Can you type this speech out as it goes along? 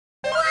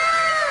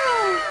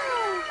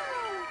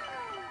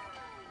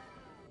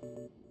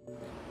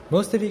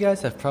Most of you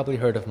guys have probably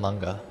heard of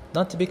manga,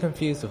 not to be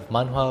confused with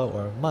manhwa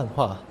or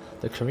manhwa,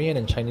 the Korean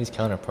and Chinese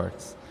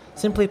counterparts.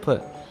 Simply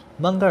put,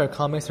 manga are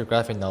comics or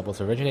graphic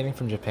novels originating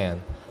from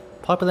Japan.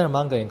 Popular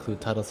manga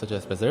include titles such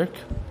as Berserk,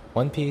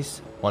 One Piece,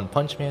 One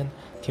Punch Man,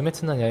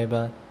 Kimetsu no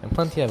Yaiba, and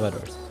plenty of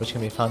others, which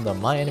can be found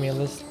on my anime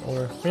list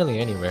or really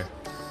anywhere.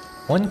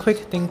 One quick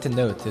thing to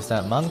note is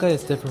that manga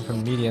is different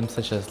from mediums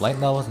such as light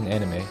novels and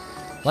anime.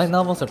 Light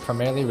novels are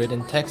primarily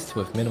written text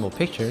with minimal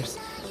pictures,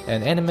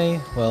 and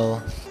anime,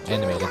 well,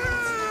 animated.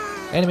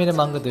 Animated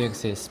manga do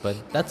exist, but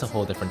that's a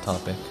whole different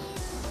topic.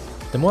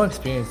 The more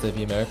experienced of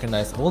you may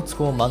recognize old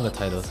school manga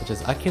titles such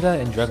as Akira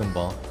and Dragon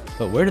Ball,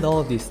 but where did all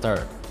of these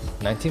start?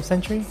 19th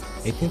century?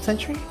 18th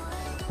century?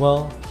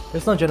 Well,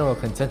 there's no general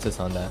consensus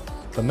on that,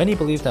 but many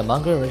believe that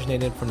manga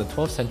originated from the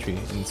 12th century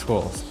in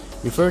scrolls,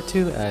 referred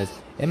to as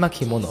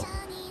emakimono,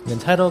 in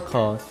a title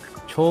called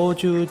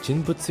Choju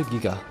Jinbutsu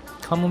Giga,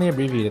 commonly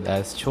abbreviated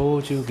as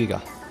Choju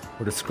Giga,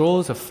 or the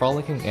Scrolls of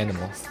Frolicking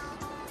Animals.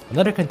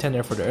 Another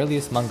contender for the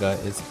earliest manga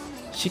is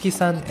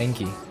Shikisan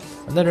Enki,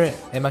 another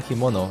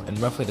emakimono in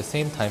roughly the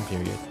same time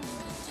period.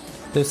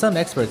 Though some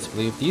experts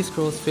believe these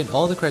scrolls fit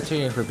all the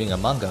criteria for being a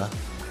manga,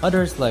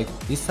 others like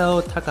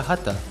Isao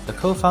Takahata, the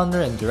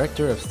co-founder and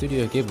director of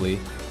Studio Ghibli,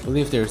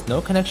 believe there is no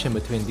connection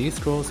between these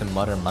scrolls and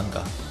modern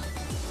manga.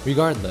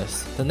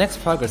 Regardless, the next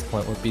progress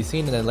point would be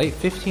seen in the late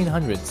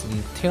 1500s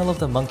in Tale of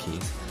the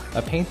Monkeys,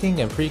 a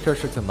painting and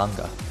precursor to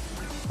manga.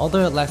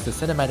 Although it lacks the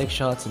cinematic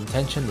shots and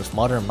tension with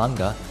modern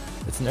manga,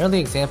 it's an early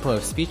example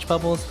of speech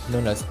bubbles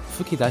known as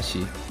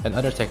fukidashi and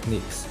other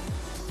techniques.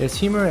 There's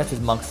humor as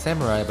it mocks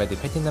samurai by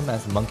depicting them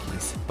as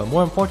monkeys, but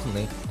more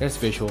importantly, there's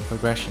visual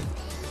progression.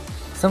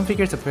 Some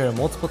figures appear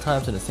multiple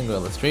times in a single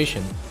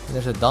illustration, and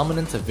there's a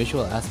dominance of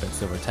visual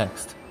aspects over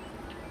text.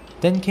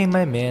 Then came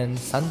my man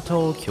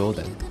Santo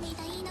Kyoden.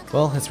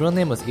 Well, his real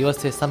name was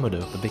Iwase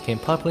Samuru, but became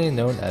popularly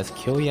known as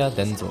Kyoya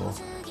Denzo,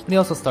 and he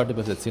also started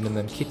with the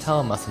pseudonym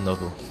Kitao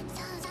Masanobu.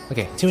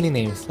 Okay, too many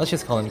names, let's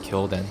just call him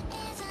Kyoden.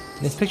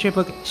 In his picture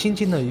book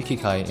Shinji no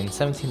Yukikai in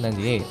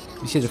 1798,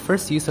 we see the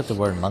first use of the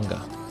word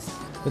manga,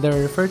 but they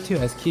are referred to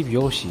as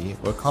kibyoshi,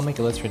 or comic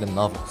illustrated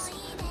novels.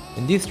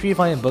 In these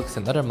 3-volume books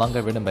and other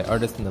manga written by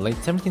artists in the late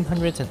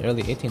 1700s and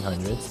early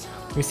 1800s,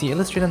 we see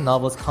illustrated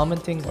novels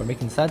commenting or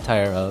making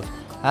satire of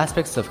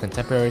aspects of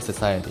contemporary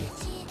society.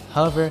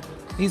 However,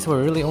 these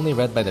were really only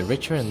read by the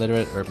richer and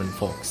literate urban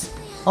folks.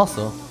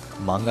 Also,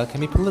 manga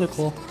can be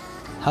political.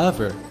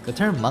 However, the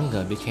term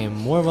manga became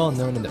more well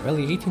known in the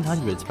early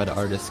 1800s by the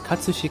artist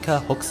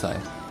Katsushika Hokusai,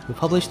 who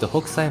published the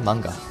Hokusai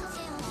manga.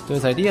 Though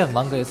his idea of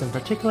manga isn't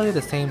particularly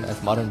the same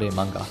as modern day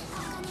manga.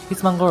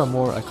 These manga are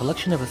more a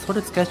collection of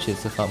assorted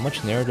sketches without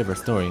much narrative or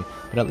story,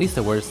 but at least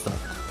the words stuck.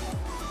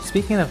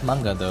 Speaking of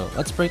manga though,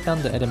 let's break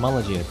down the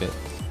etymology a bit.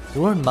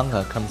 The word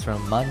manga comes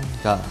from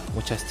manga,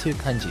 which has two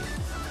kanji.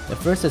 The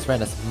first is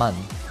read as man,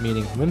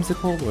 meaning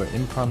whimsical or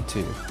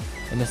impromptu,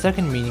 and the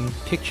second meaning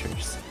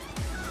pictures.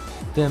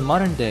 Then in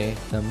modern day,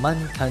 the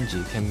man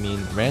kanji can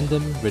mean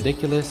random,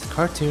 ridiculous,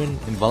 cartoon,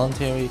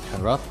 involuntary,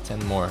 corrupt,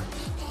 and more.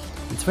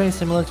 It's very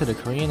similar to the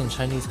Korean and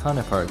Chinese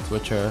counterparts,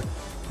 which are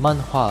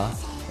manhwa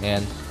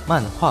and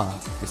manhwa,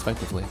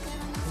 respectively.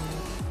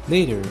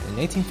 Later, in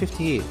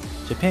 1858,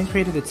 Japan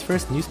created its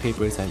first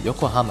newspapers at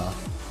Yokohama,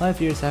 5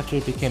 years after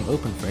it became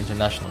open for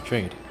international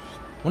trade.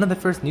 One of the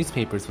first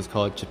newspapers was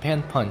called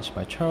Japan Punch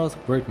by Charles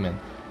Bergman,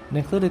 and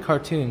included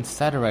cartoons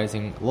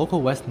satirizing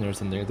local Westerners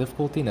and their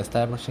difficulty in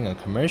establishing a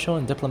commercial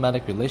and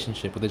diplomatic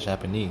relationship with the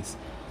Japanese.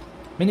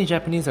 Many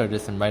Japanese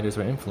artists and writers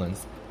were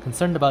influenced,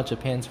 concerned about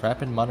Japan's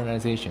rapid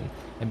modernization,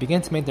 and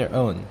began to make their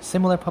own,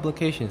 similar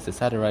publications to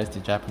satirize the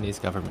Japanese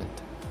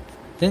government.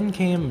 Then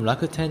came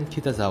Rakuten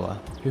Kitazawa,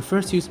 who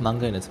first used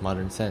manga in its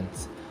modern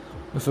sense.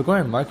 With a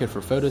growing market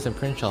for photos and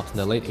print shops in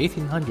the late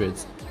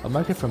 1800s, a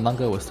market for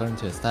manga was starting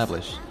to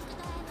establish.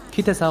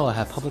 Kitazawa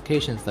had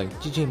publications like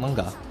Jiji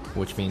Manga,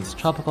 which means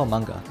tropical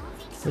manga,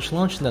 which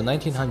launched in the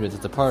 1900s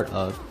as a part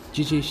of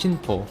Jiji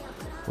Shinpo,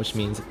 which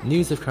means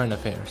news of current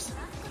affairs,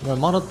 and were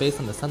modeled based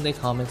on the Sunday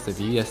comics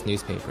of US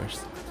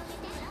newspapers.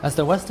 As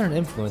the Western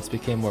influence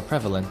became more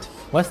prevalent,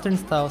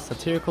 Western-style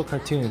satirical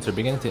cartoons were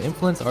beginning to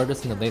influence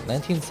artists in the late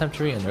 19th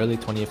century and early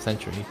 20th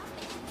century.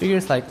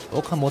 Figures like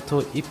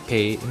Okamoto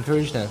Ippei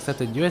encouraged and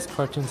accepted US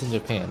cartoons in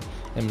Japan,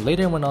 and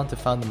later went on to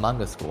found the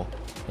manga school,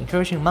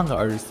 encouraging manga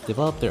artists to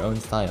develop their own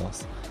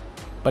styles.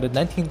 By the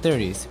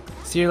 1930s,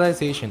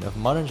 serialization of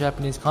modern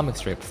Japanese comic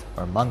strips,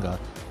 or manga,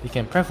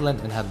 became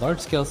prevalent and had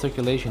large-scale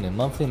circulation in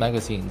monthly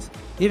magazines,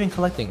 even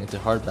collecting into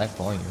hardback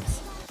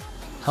volumes.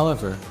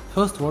 However,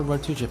 post-World War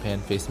II Japan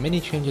faced many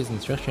changes in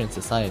structure and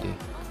society.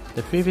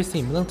 The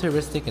previously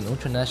militaristic and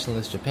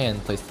ultranationalist Japan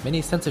placed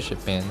many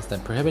censorship bans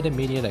that prohibited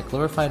media that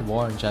glorified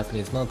war and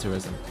Japanese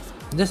militarism,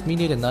 and this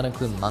media did not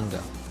include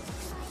manga.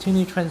 Two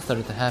new trends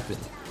started to happen.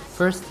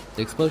 First,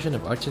 the explosion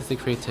of artistic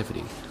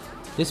creativity.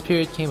 This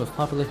period came with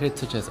popular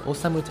hits such as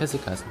Osamu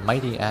Tezuka's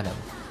Mighty Atom,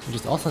 which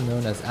is also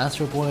known as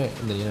Astro Boy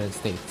in the United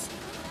States,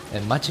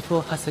 and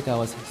Machiko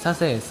Hasegawa's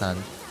Sasei-san,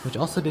 which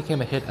also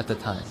became a hit at the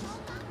time.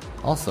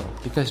 Also,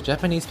 because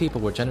Japanese people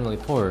were generally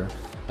poorer,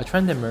 a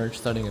trend emerged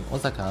starting in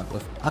Osaka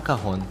with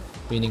akahon,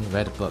 meaning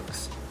red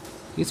books.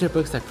 These are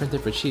books that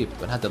printed for cheap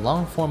but had the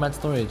long format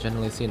story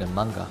generally seen in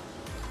manga.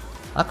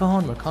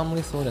 Akahon were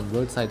commonly sold in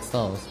roadside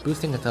stalls,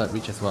 boosting its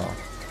outreach as well.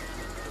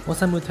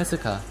 Osamu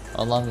Tezuka,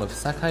 along with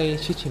Sakai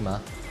Shichima,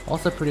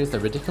 also produced a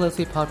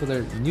ridiculously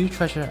popular New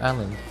Treasure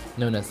Island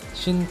known as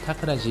Shin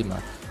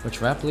Takarajima,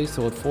 which rapidly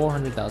sold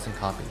 400,000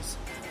 copies.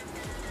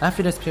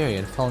 After this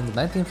period, following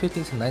the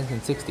 1950s and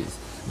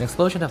 1960s, an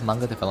explosion of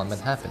manga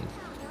development happened.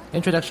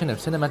 Introduction of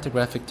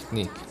cinematographic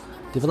technique,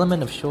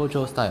 development of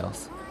shoujo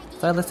styles,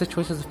 stylistic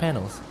choices of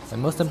panels,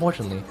 and most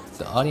importantly,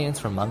 the audience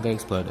for manga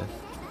exploded.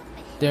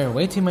 There are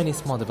way too many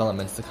small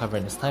developments to cover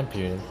in this time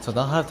period, so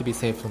they'll have to be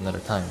saved for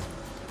another time.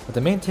 But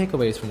the main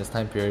takeaways from this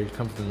time period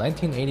come from the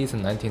 1980s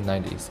and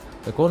 1990s,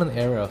 the golden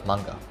era of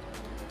manga.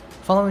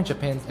 Following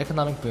Japan's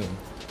economic boom,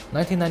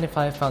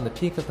 1995 found the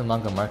peak of the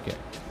manga market.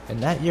 In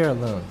that year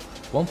alone,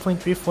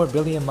 1.34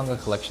 billion manga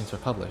collections were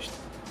published.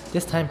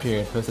 This time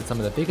period hosted some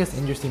of the biggest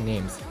industry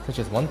names, such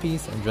as One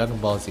Piece and Dragon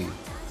Ball Z.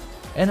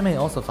 Anime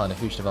also found a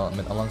huge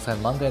development alongside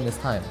manga in this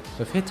time,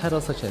 with hit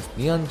titles such as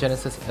Neon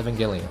Genesis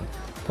Evangelion,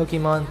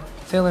 Pokemon,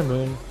 Sailor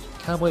Moon,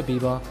 Cowboy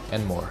Bebop,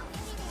 and more.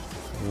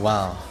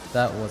 Wow,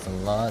 that was a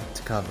lot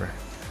to cover.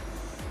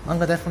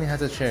 Manga definitely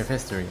has its share of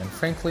history, and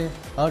frankly,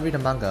 I would read a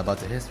manga about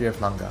the history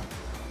of manga.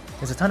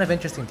 There's a ton of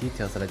interesting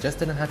details that I just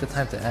didn't have the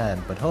time to add,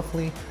 but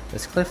hopefully,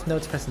 this Cliff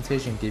Notes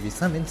presentation gave you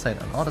some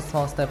insight on all the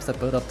small steps that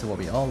build up to what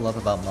we all love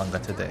about manga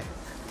today.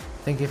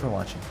 Thank you for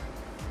watching.